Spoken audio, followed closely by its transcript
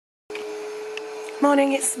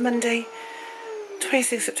Morning, it's Monday,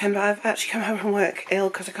 26th September. I've actually come home from work ill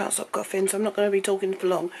because I can't stop coughing, so I'm not going to be talking for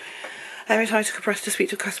long. Every time I took a breath to speak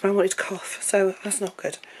to a customer, I wanted to cough, so that's not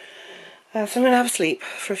good. So I'm going to have a sleep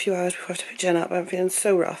for a few hours before I have to pick Jen up. I'm feeling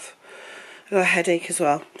so rough. I've got a headache as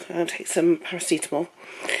well, so I'm going to take some paracetamol.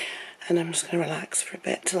 And I'm just going to relax for a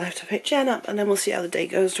bit till I have to pick Jen up, and then we'll see how the day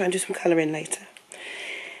goes, try and do some colouring later.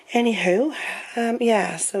 Anywho,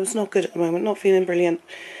 yeah, so it's not good at the moment, not feeling brilliant.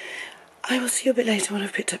 I will see you a bit later when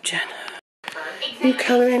I've picked up Jen. New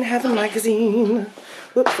Colouring Heaven magazine.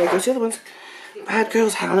 Whoops, there goes the other ones. Bad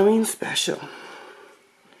Girls Halloween special.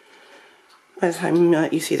 By the time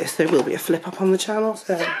you see this, there will be a flip up on the channel,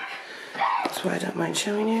 so that's why I don't mind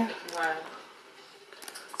showing you.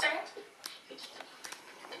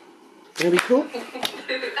 It'll be cool.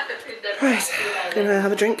 Right, gonna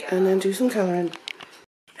have a drink and then do some colouring.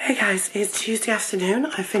 Hey guys, it's Tuesday afternoon.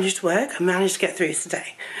 I finished work. I managed to get through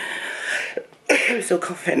today. I'm still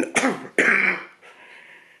coughing.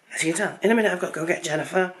 As you can tell, in a minute I've got to go get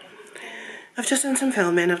Jennifer. I've just done some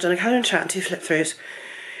filming. I've done a colouring chat and 2 flip throughs.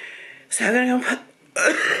 So I'm going to go and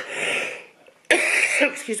put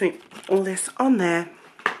excuse me, all this on there.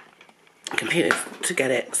 Computers to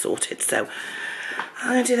get it sorted. So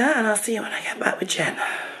I'm going to do that and I'll see you when I get back with Jen.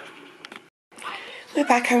 We're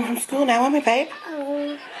back home from school now, aren't we, babe?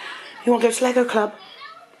 You want to go to Lego Club?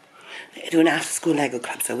 They're doing an after-school Lego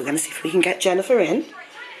Club, so we're going to see if we can get Jennifer in.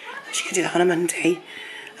 She can do that on a Monday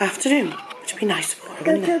afternoon, which would be nice for her,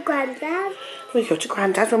 wouldn't it? Go to Grandad. We go to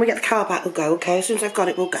Grandad's. When we get the car back, we'll go, okay? As soon as I've got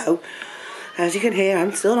it, we'll go. As you can hear,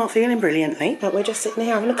 I'm still not feeling brilliantly, but we're just sitting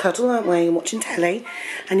here having a cuddle, aren't we? And watching telly.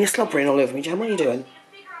 And you're slobbering all over me, Jen. What are you doing?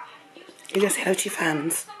 You just say hello to your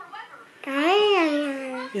fans.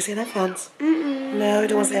 You say hello, fans? No, I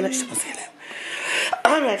don't want to say hello. I just want to say hello.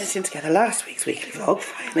 I'm editing together last week's weekly vlog,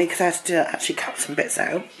 finally, because I had to actually cut some bits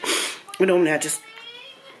out. Normally I just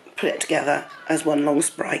put it together as one long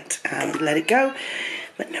sprite and let it go.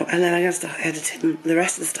 But no, and then I'm going to start editing the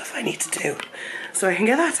rest of the stuff I need to do so I can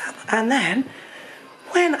get that up. And then,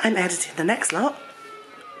 when I'm editing the next lot,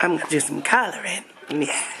 I'm going to do some colouring.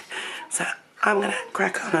 Yeah. So, I'm going to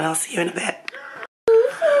crack on and I'll see you in a bit.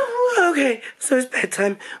 Okay, so it's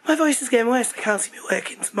bedtime. My voice is getting worse. I can't see me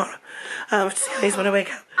working tomorrow. I have to see how it is when I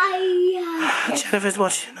wake up. Jennifer's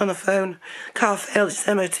watching on the phone. Car failed, it's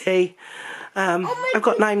MOT. I've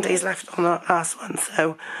got 9 days left on that last one,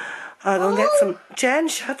 so I'll go and get some... Jen,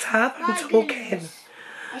 shut up, I'm talking.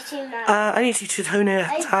 I need you to tone her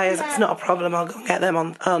tyres, that's not a problem. I'll go and get them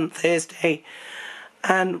on Thursday.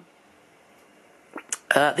 And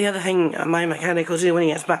the other thing my mechanic will do when he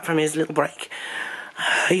gets back from his little break,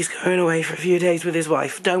 he's going away for a few days with his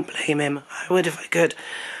wife. Don't blame him. I would if I could.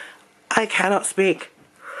 I cannot speak.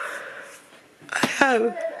 I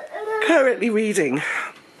am currently reading.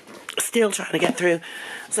 Still trying to get through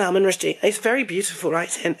Salman Rushdie. It's very beautiful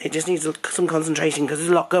writing. It just needs some concentration because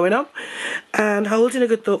there's a lot going on. And Holding a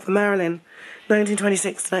Good Thought for Marilyn,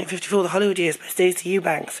 1926 to 1954, The Hollywood Years by Stacey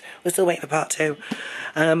Eubanks. We're still waiting for part 2.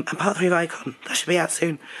 And part 3 of Icon. That should be out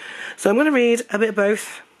soon. So I'm going to read a bit of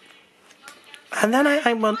both. And then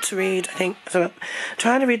I want to read, I think, so I'm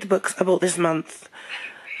trying to read the books I bought this month,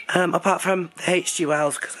 apart from the H.G.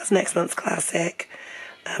 Wells, because that's next month's classic.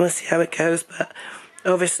 We'll see how it goes, but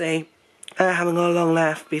obviously I haven't got long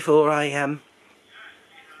left before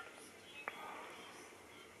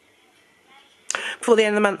before the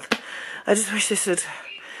end of the month. I just wish this would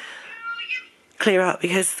clear up,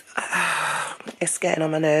 because it's getting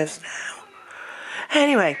on my nerves now.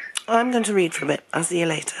 Anyway, I'm going to read for a bit. I'll see you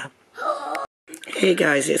later. Hey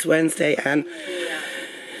guys, it's Wednesday and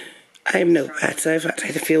I'm no better. In fact,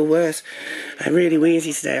 I feel worse. I'm really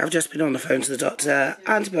wheezy today. I've just been on the phone to the doctor.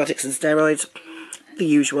 Antibiotics and steroids, the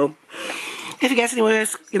usual. If it gets any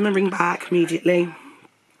worse, give them a ring back immediately.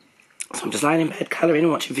 So I'm just lying in bed, colouring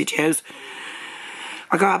and watching videos.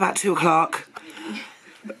 I got up about 2 o'clock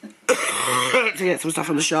to get some stuff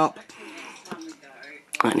from the shop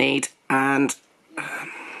I need, and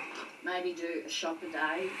maybe do a shop a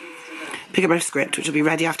day instead of... pick up my script, which will be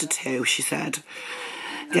ready after 2, she said.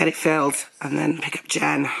 Get it filled, and then pick up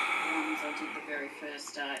Jen. I did the very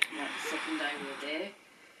first day, like the second day we were there.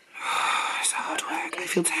 It's hard work, I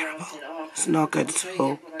feel terrible. It's not good at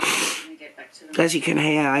all. As you can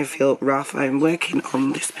hear, I feel rough. I'm working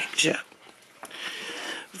on this picture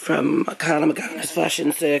from Carla Magona's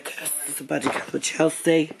Fashion Circus. It's a buddy cup with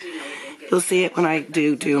Chelsea. You'll see it when I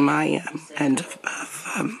do my end of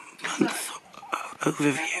month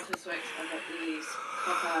overview.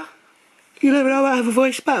 You never know, I have a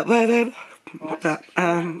voice back by then. But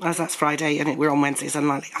as that's Friday and we're on Wednesday, it's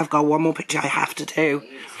unlikely. I've got one more picture I have to do.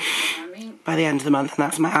 by the end of the month, and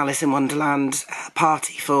that's my Alice in Wonderland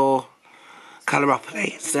party for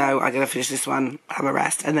Coloropoly. So I'm going to finish this one, have a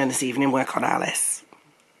rest, and then this evening work on Alice.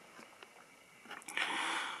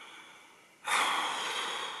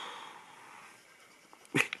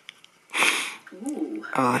 Ooh.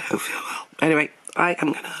 Oh, I don't feel well. Anyway, I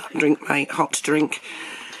am going to drink my hot drink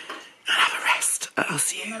and have a rest. I'll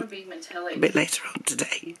see you Not a big metallic. a bit later on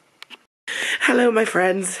today. Hello, my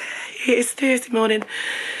friends. It's Thursday morning.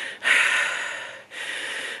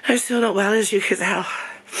 I'm still not well, as you can tell.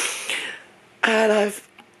 And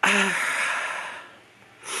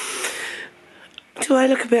do I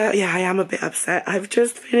look a bit... Yeah, I am a bit upset. I've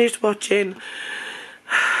just finished watching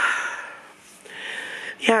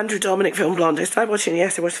the Andrew Dominik film Blonde. I started watching it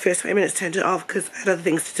yesterday. I watched the first 20 minutes, turned it off because I had other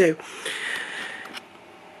things to do.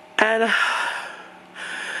 And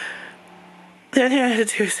the only thing I had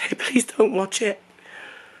to do is say, please don't watch it.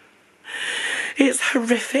 It's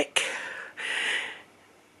horrific.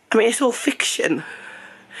 I mean, it's all fiction.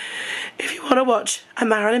 If you want to watch a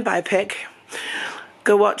Marilyn biopic,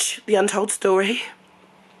 go watch The Untold Story.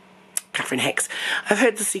 Catherine Hicks. I've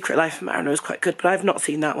heard The Secret Life of Marilyn was quite good, but I've not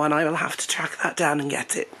seen that one. I will have to track that down and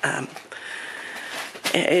get it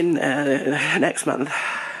in next month.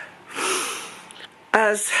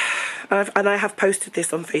 And I have posted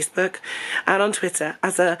this on Facebook and on Twitter.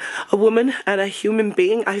 As a woman and a human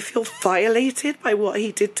being, I feel violated by what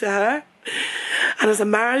he did to her. And as a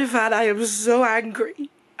Marilyn fan, I am so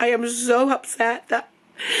angry. I am so upset that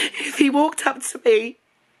if he walked up to me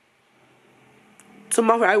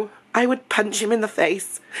tomorrow, I would punch him in the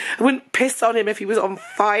face. I wouldn't piss on him if he was on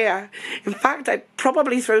fire. In fact, I'd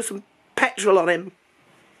probably throw some petrol on him.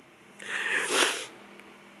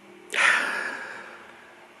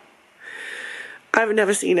 I've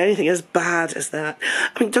never seen anything as bad as that.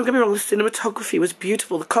 I mean, don't get me wrong, the cinematography was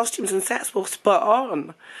beautiful. The costumes and sets were spot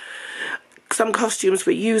on. Some costumes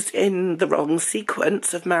were used in the wrong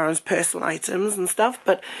sequence of Marilyn's personal items and stuff,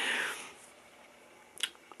 but,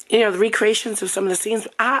 you know, the recreations of some of the scenes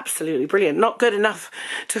were absolutely brilliant. Not good enough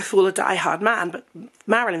to fool a die-hard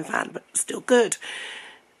Marilyn fan, but still good.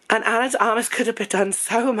 And Ana de Armas could have done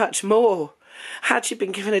so much more had she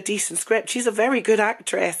been given a decent script. She's a very good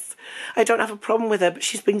actress. I don't have a problem with her, but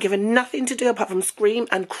she's been given nothing to do apart from scream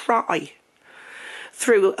and cry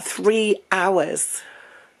through 3 hours.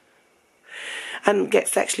 And get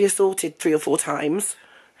sexually assaulted 3 or 4 times.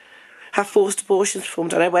 Have forced abortions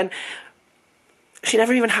performed on her when she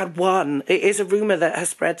never even had one. It is a rumour that has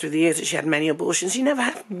spread through the years that she had many abortions. She never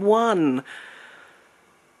had one.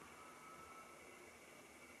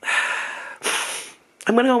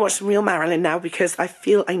 I'm going to go watch some real Marilyn now because I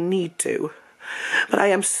feel I need to. But I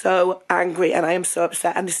am so angry and I am so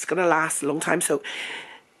upset, and this is going to last a long time. So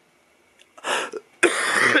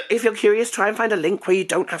if you're curious, try and find a link where you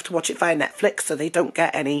don't have to watch it via Netflix, so they don't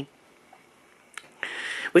get any...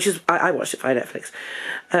 Which is... I watched it via Netflix.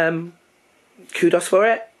 Kudos for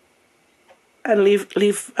it. And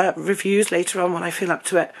leave reviews later on when I feel up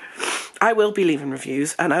to it. I will be leaving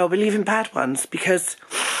reviews, and I will be leaving bad ones, because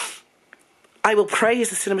I will praise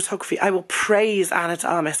the cinematography. I will praise Ana de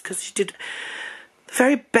Armas, because she did the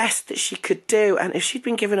very best that she could do. And if she'd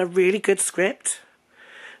been given a really good script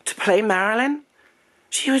to play Marilyn,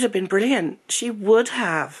 she would have been brilliant. She would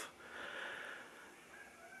have.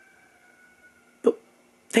 But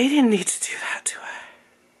they didn't need to do that to her.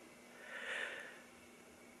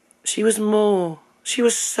 She was more. She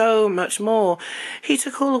was so much more. He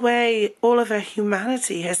took all away all of her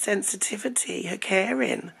humanity, her sensitivity, her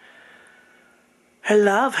caring, her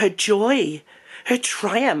love, her joy, her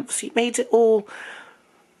triumphs. He made it all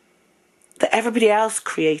that everybody else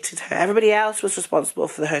created her. Everybody else was responsible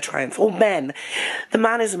for her triumph. All men. The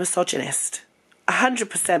man is a misogynist.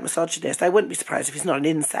 100% misogynist. I wouldn't be surprised if he's not an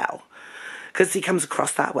incel, because he comes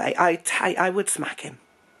across that way. I would smack him.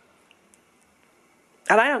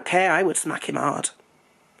 And I don't care. I would smack him hard.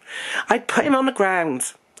 I'd put him on the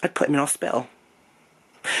ground. I'd put him in hospital.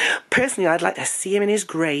 Personally, I'd like to see him in his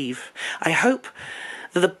grave. I hope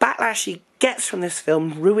that the backlash he gets from this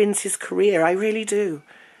film ruins his career. I really do.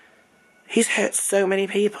 He's hurt so many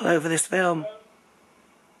people over this film.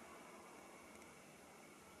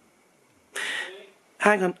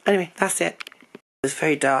 Hang on. Anyway, that's it. It's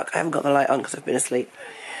very dark. I haven't got the light on because I've been asleep.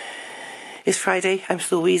 It's Friday. I'm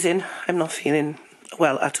still wheezing. I'm not feeling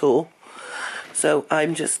well at all. So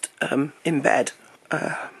I'm just in bed.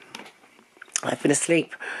 I've been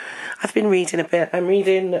asleep. I've been reading a bit. I'm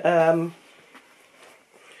reading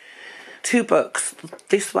 2 books.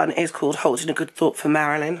 This one is called Holding a Good Thought for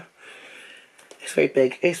Marilyn. It's very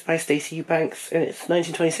big. It's by Stacey Eubanks, and it's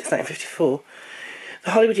 1926-1954. The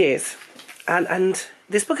Hollywood Years. And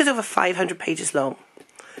this book is over 500 pages long.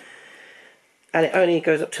 And it only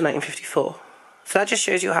goes up to 1954. So that just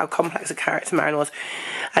shows you how complex a character Marilyn was.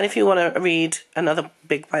 And if you want to read another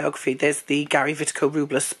big biography, there's the Gary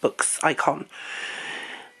Vitico-Rubles books, Icon,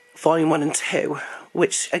 Volume 1 and 2,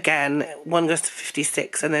 which, again, one goes to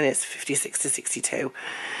 56 and then it's 56 to 62.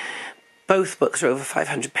 Both books are over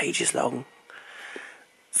 500 pages long.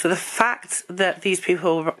 So the fact that these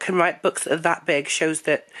people can write books that are that big shows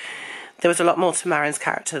that there was a lot more to Marin's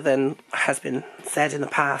character than has been said in the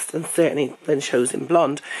past, and certainly than shows in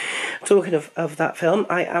Blonde. Talking of that film,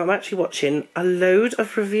 I am actually watching a load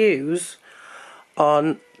of reviews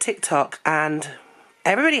on TikTok, and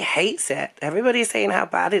everybody hates it. Everybody's saying how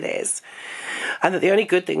bad it is, and that the only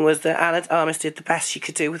good thing was that Anna de Armas did the best she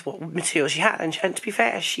could do with what material she had. And to be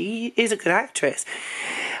fair, she is a good actress.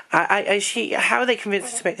 How they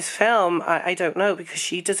convinced her to make this film, I don't know, because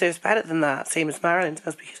she deserves better than that, same as Marilyn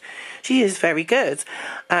does, because she is very good,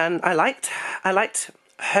 and I liked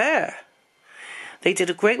her. They did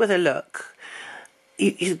a great with her look.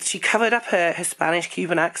 She covered up her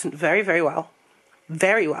Spanish-Cuban accent very, very well.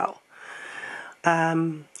 Very well.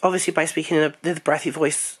 Obviously by speaking in the breathy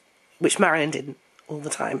voice, which Marilyn didn't all the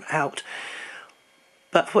time, helped.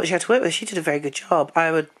 But for what she had to work with, she did a very good job.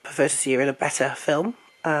 I would prefer to see her in a better film,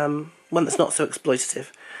 one that's not so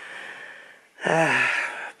exploitative.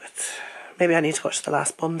 But maybe I need to watch the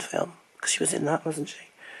last Bond film, because she was in that, wasn't she?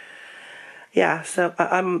 Yeah, so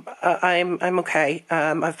I'm okay.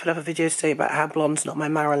 I've put up a video today about how Blonde's not my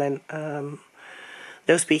Marilyn.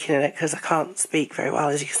 No speaking in it because I can't speak very well,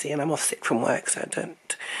 as you can see, and I'm off sick from work, so I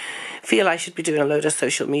don't feel I should be doing a load of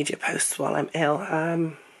social media posts while I'm ill.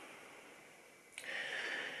 I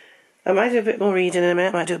might do a bit more reading in a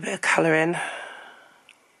minute. I might do a bit of colouring.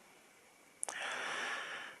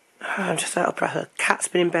 I'm just out of breath. The cat's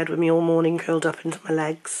been in bed with me all morning, curled up into my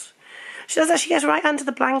legs. She does that. She gets right under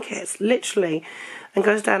the blankets, literally, and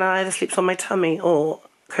goes down and either sleeps on my tummy or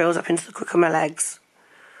curls up into the crook of my legs.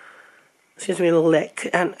 She gives me a little lick,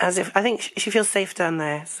 and as if I think she feels safe down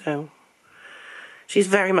there. So she's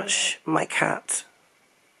very much my cat.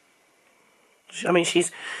 I mean,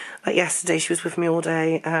 she's like yesterday. She was with me all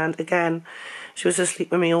day, and again, she was asleep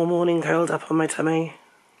with me all morning, curled up on my tummy.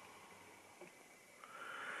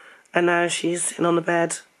 And now she's sitting on the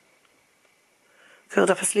bed, curled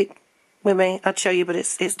up asleep with me. I'd show you, but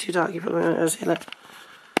it's too dark. You probably won't see it.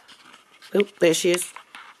 Oh, there she is.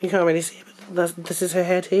 You can't really see it, but this is her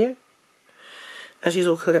head here. And she's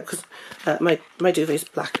all curled up because my duvet's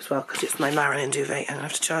black as well, because it's my Marilyn duvet, and I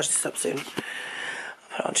have to charge this up soon. I'll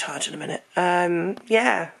put it on charge in a minute.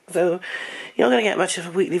 Yeah, so you're not going to get much of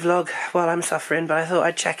a weekly vlog while I'm suffering, but I thought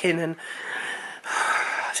I'd check in, and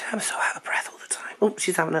I'm so out of breath all the time. Oh,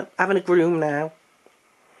 she's having a groom now.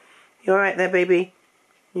 You alright there, baby?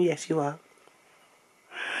 Yes, you are.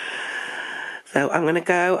 So I'm going to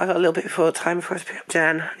go. I've got a little bit before time before I have to pick up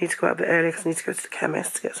Jen. I need to go out a bit early because I need to go to the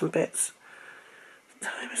chemist to get some bits. What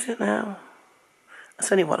time is it now?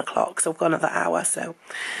 It's only 1 o'clock, so I've got another hour, so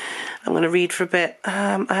I'm going to read for a bit.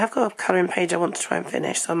 I have got a colouring page I want to try and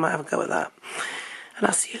finish, so I might have a go at that. And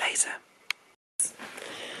I'll see you later. So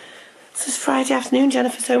it's Friday afternoon.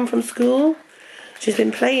 Jennifer's home from school. She's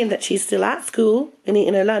been playing that she's still at school and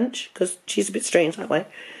eating her lunch, because she's a bit strange that way.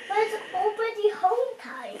 But it's already home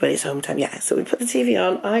time. But it's home time, yeah. So we put the TV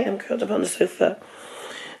on. I am curled up on the sofa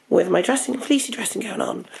with my fleecy dressing gown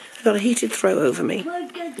on. I've got a heated throw over me.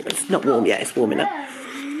 It's not warm yet, it's warming up.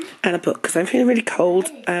 And a book, because I'm feeling really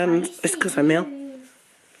cold, and it's because I'm ill.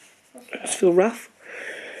 I just feel rough.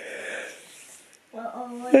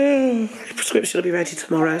 The prescription will be ready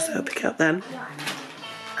tomorrow, so I'll pick it up then.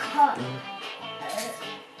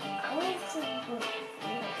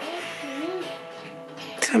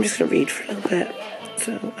 So I'm just going to read for a little bit.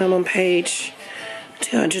 So I'm on page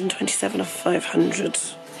 227 of 500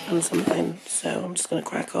 and something, so I'm just going to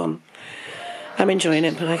crack on. I'm enjoying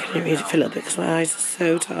it, but I can only read it for a little bit because my eyes are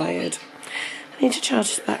so tired. I need to charge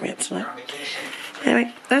this battery up tonight.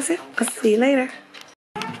 Anyway, that's it. I'll see you later.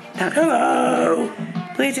 Hello!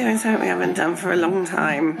 We're doing something we haven't done for a long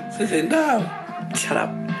time. Sit down. Shut up.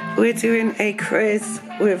 We're doing a quiz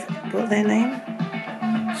with, what's their name?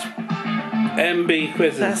 MB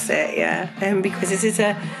Quizzes. That's it, yeah. MB Quizzes. It's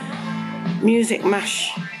a music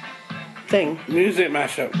mash thing. Music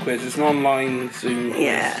mashup quiz. It's an online Zoom quiz.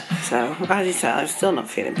 Yeah, so as you said, I'm still not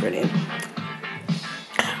feeling brilliant.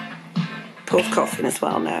 Paul's coughing as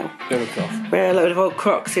well now. Bit of a cough. We're a load of old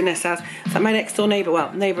crocs in this house. So my next door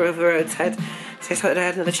neighbour, neighbour over the road said, I thought I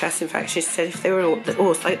had another chest infection. She said if they were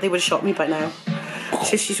all like, they would have shot me by now.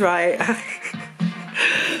 She's right.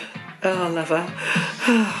 Oh, I love her.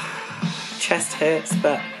 Chest hurts,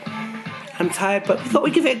 but I'm tired, but we thought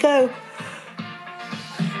we'd give it a go.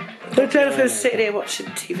 So Jennifer's sitting here watching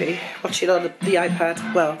TV, watching on the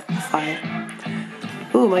iPad. Well, fine.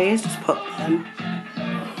 Ooh, my ears just popped then.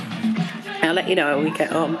 I'll let you know when we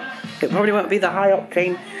get on. It probably won't be the high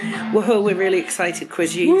octane, whoa, we're really excited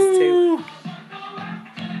quiz you used to.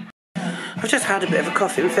 I've just had a bit of a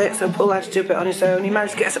coughing fit, so Paul had to do a bit on his own. He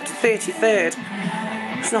managed to get us up to 33rd.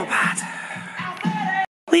 It's not bad.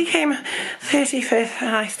 We came 35th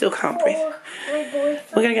and I still can't breathe.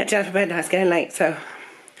 We're going to get Jennifer bed now, it's getting late, so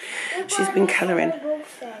she's been colouring.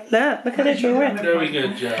 Look at her drawing. Very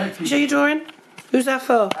good job. Show your drawing. Who's that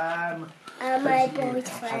for? My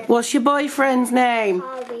boyfriend. What's your boyfriend's name?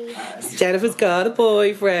 Harvey. Jennifer's got a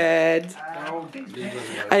boyfriend. Oh,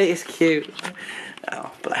 it's cute. Oh,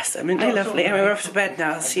 bless them. Isn't they lovely? Anyway, we're off to bed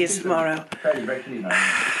now. I'll see you tomorrow.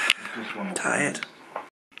 I'm tired.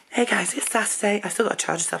 Hey guys, it's Saturday. I still got to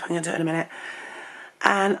charge this up. I'm going to do it in a minute.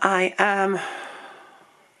 And I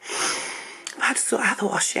had to sort out the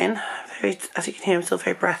washing. As you can hear, I'm still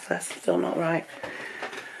very breathless. Still not right.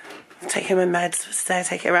 I'm taking my meds for today. I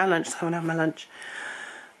take it around lunchtime when I have my lunch.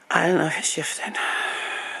 I don't know if it's shifting.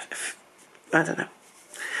 I don't know.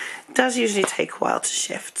 It does usually take a while to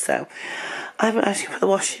shift, so I haven't actually put the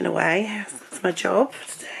washing away. That's my job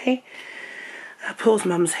today. Paul's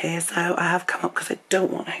mum's here, so I have come up because I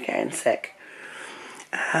don't want her getting sick.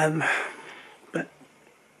 But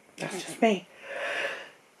that's just me.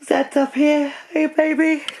 Zed's up here. Hey,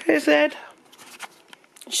 baby. Here's Zed.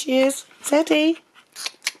 She is. Zeddy.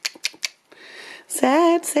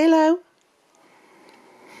 Zed, say hello.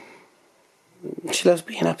 She loves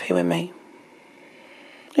being up here with me.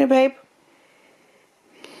 Hey, babe.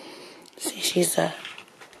 See, she's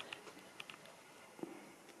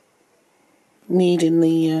needing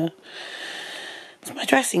the it's my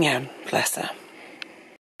dressing gown, bless her.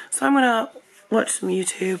 So I'm gonna watch some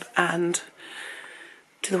YouTube and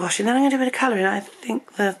do the washing. Then I'm gonna do a bit of colouring. I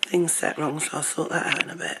think the thing's set wrong, so I'll sort that out in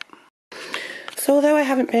a bit. So although I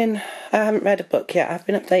haven't read a book yet, I've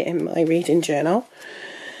been updating my reading journal.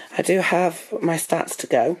 I do have my stats to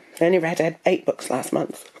go. I only read 8 books last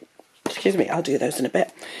month. Excuse me, I'll do those in a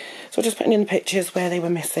bit. So I'm just putting in the pictures where they were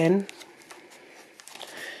missing.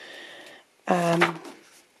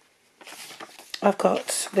 I've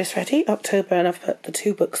got this ready, October, and I've put the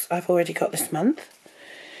 2 books I've already got this month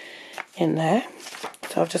in there.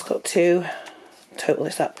 So I've just got to total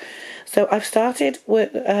this up. So I've started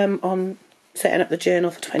on setting up the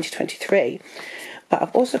journal for 2023, but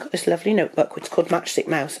I've also got this lovely notebook which is called Matchstick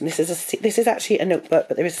Mouse, and this is actually a notebook,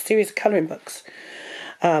 but there is a series of colouring books.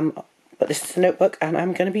 But this is a notebook, and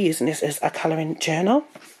I'm going to be using this as a colouring journal.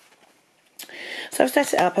 So I've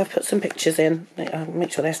set it up, I've put some pictures in, I'll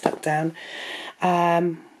make sure they're stuck down,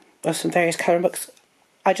 of some various colouring books.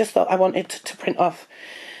 I just thought I wanted to print off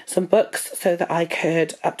some books so that I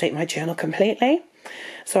could update my journal completely.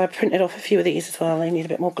 So I printed off a few of these as well. They need a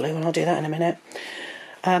bit more glue, and I'll do that in a minute.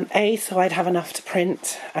 A, so I'd have enough to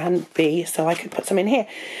print, and B, so I could put some in here.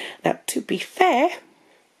 Now, to be fair,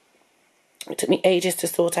 it took me ages to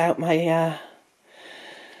sort out my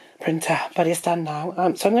printer, but it's done now.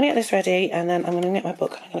 So I'm going to get this ready, and then I'm going to get my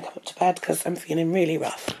book, and I'm going to come up to bed because I'm feeling really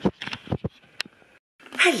rough.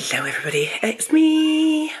 Hello everybody, it's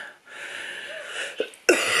me.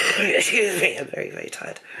 Excuse me, I'm very, very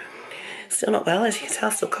tired. Still not well, as you can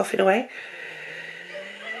tell, still coughing away.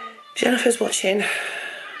 Jennifer's watching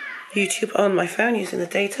YouTube on my phone using the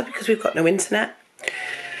data because we've got no internet.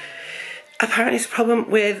 Apparently it's a problem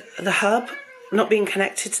with the hub not being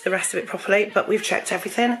connected to the rest of it properly, but we've checked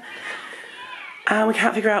everything and we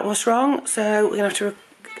can't figure out what's wrong, so we're going to have to,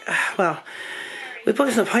 well, we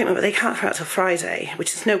booked an appointment, but they can't come out till Friday,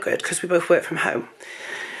 which is no good because we both work from home.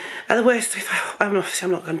 At the worst, I'm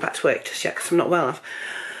not going back to work just yet because I'm not well enough,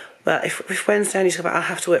 but if Wednesday I need to go back, I'll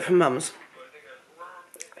have to work from Mum's.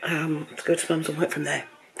 To go to Mum's and work from there.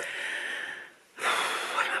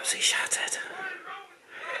 I'm absolutely shattered.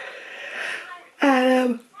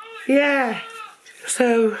 Yeah.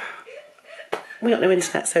 So we got no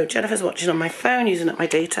internet, so Jennifer's watching on my phone, using up my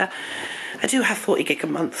data. I do have 40 gig a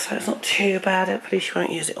month, so it's not too bad. Hopefully she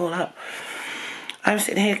won't use it all up. I'm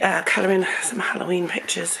sitting here colouring some Halloween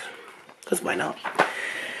pictures, because why not?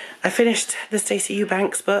 I finished the Stacey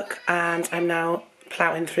Eubanks book, and I'm now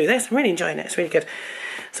ploughing through this. I'm really enjoying it, it's really good.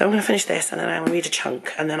 So I'm going to finish this, and then I'll read a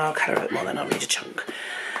chunk, and then I'll colour a bit more, then I'll read a chunk.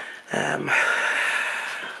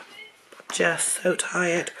 Just so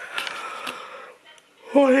tired.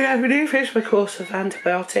 Oh yeah, I've really finished my course of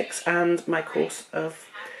antibiotics and my course of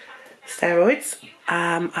steroids,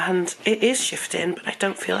 and it is shifting, but I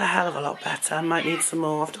don't feel a hell of a lot better. I might need some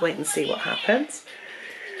more. I'll have to wait and see what happens.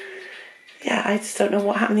 Yeah, I just don't know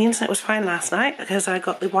what happened. The internet was fine last night because I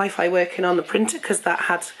got the Wi-Fi working on the printer because that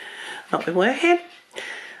had not been working.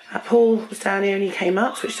 Paul was down here and he came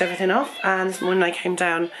up, switched everything off, and this morning I came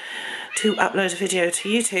down to upload a video to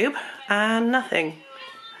YouTube and nothing.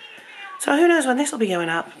 So who knows when this will be going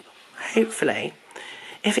up. Hopefully,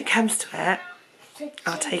 if it comes to it,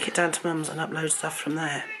 I'll take it down to Mum's and upload stuff from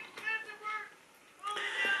there.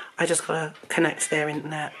 I just got to connect to their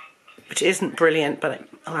internet, which isn't brilliant, but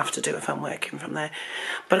I'll have to do if I'm working from there.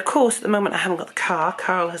 But of course, at the moment I haven't got the car.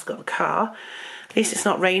 Carl has got the car. At least it's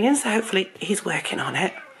not raining, so hopefully he's working on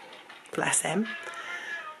it. Bless him.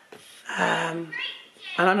 And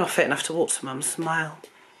I'm not fit enough to walk to Mum's mile.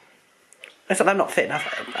 I'm not fit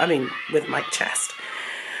enough, I mean, with my chest.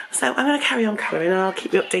 So I'm going to carry on colouring and I'll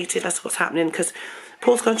keep you updated as to what's happening because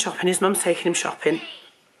Paul's gone shopping, his mum's taking him shopping,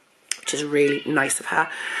 which is really nice of her.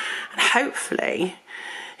 And hopefully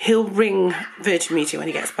he'll ring Virgin Media when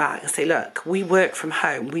he gets back and say, look, we work from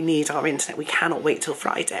home, we need our internet, we cannot wait till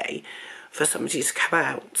Friday for somebody to come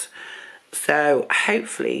out. So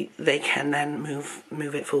hopefully they can then move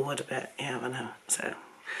it forward a bit. Yeah, I know. So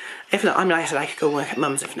if not, I mean, I said I could go and work at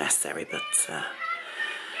Mum's if necessary, but I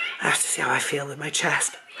have to see how I feel with my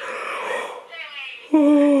chest.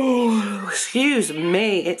 Oh, excuse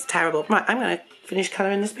me, it's terrible. Right, I'm going to finish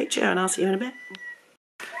colouring this picture and I'll see you in a bit.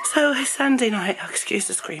 So it's Sunday night. Oh, excuse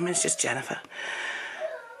the screaming, it's just Jennifer.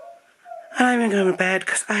 And I'm going to go to bed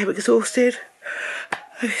because I'm exhausted.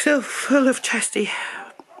 I'm so full of chesty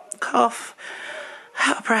cough,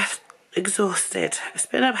 out of breath, exhausted. It's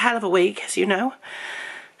been a hell of a week, as you know.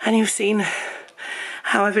 And you've seen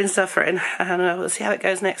how I've been suffering. And we'll see how it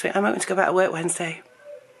goes next week. I'm hoping to go back to work Wednesday.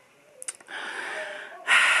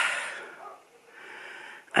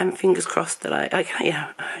 I'm fingers crossed that I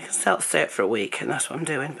can self-cert for a week, and that's what I'm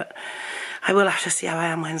doing. But I will have to see how I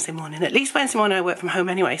am Wednesday morning. At least Wednesday morning I work from home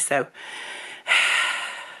anyway, so.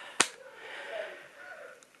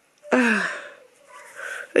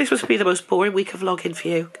 This must be the most boring week of vlogging for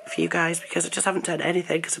you guys because I just haven't done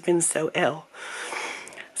anything because I've been so ill.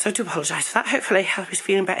 So I do apologise for that. Hopefully I'll be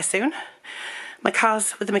feeling better soon. My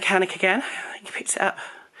car's with the mechanic again. He picked it up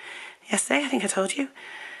yesterday, I think I told you.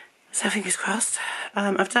 So fingers crossed.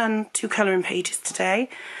 I've done 2 colouring pages today,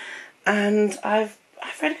 and I've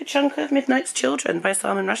read a good chunk of Midnight's Children by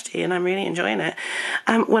Salman Rushdie, and I'm really enjoying it.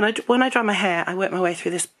 When I dry my hair, I work my way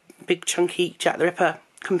through this big chunky Jack the Ripper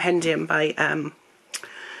compendium by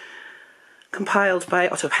compiled by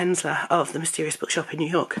Otto Penzler of the Mysterious Bookshop in New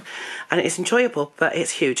York, and it is enjoyable, but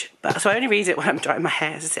it's huge. So I only read it when I'm drying my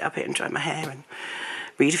hair. So I sit up here and dry my hair and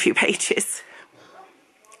read a few pages.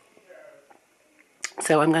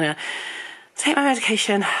 So I'm going to take my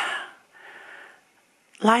medication,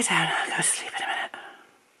 lie down, go to sleep in a minute.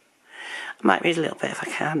 I might read a little bit if I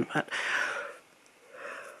can, but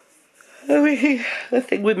the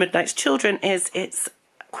thing with Midnight's Children is it's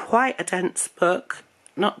quite a dense book.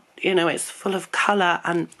 Not, you know, it's full of colour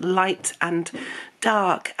and light and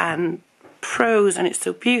dark and prose, and it's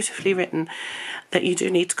so beautifully written that you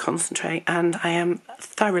do need to concentrate, and I am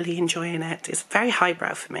thoroughly enjoying it. It's very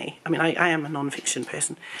highbrow for me. I mean, I am a non-fiction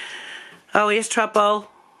person. Oh, here's trouble.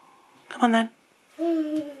 Come on then.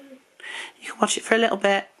 You can watch it for a little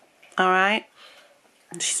bit, alright?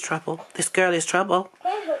 She's trouble. This girl is trouble.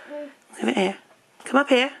 Give it here. Come up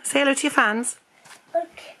here. Say hello to your fans.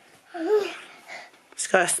 Okay. She's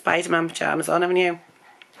got her Spider-Man pyjamas on, haven't you?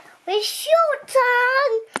 Where's your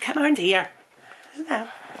tongue? Come around here. No.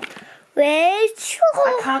 Where's your...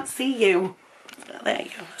 I can't see you. Oh, there you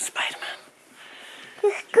go, Spider-Man.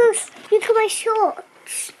 Look at my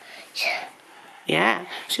shorts. Yeah,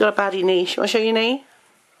 she got a baddie knee. You want to show your knee?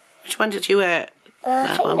 Which one did you hurt?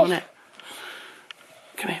 That one, wasn't it?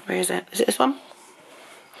 Come here, where is it? Is it this one?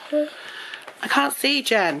 I can't see,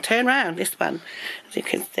 Jen. Turn round, this one. As you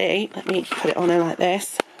can see, let me put it on her like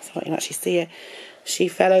this so I can actually see her. She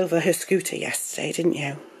fell over her scooter yesterday, didn't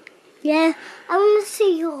you? Yeah, I want to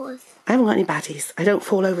see yours. I haven't got any baddies. I don't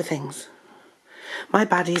fall over things. My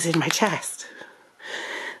baddie's in my chest.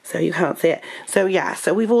 So you can't see it. So yeah,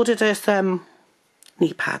 so we've ordered her some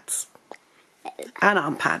knee pads and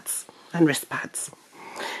arm pads and wrist pads.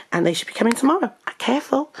 And they should be coming tomorrow.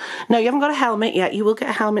 Careful. No, you haven't got a helmet yet. You will get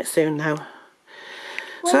a helmet soon though.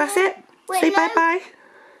 So that's it. Say bye-bye.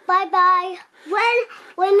 Bye-bye.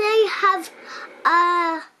 When they have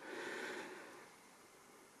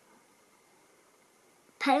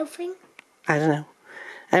pedal thing? I don't know.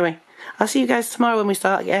 Anyway, I'll see you guys tomorrow when we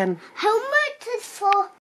start again. Helmet is for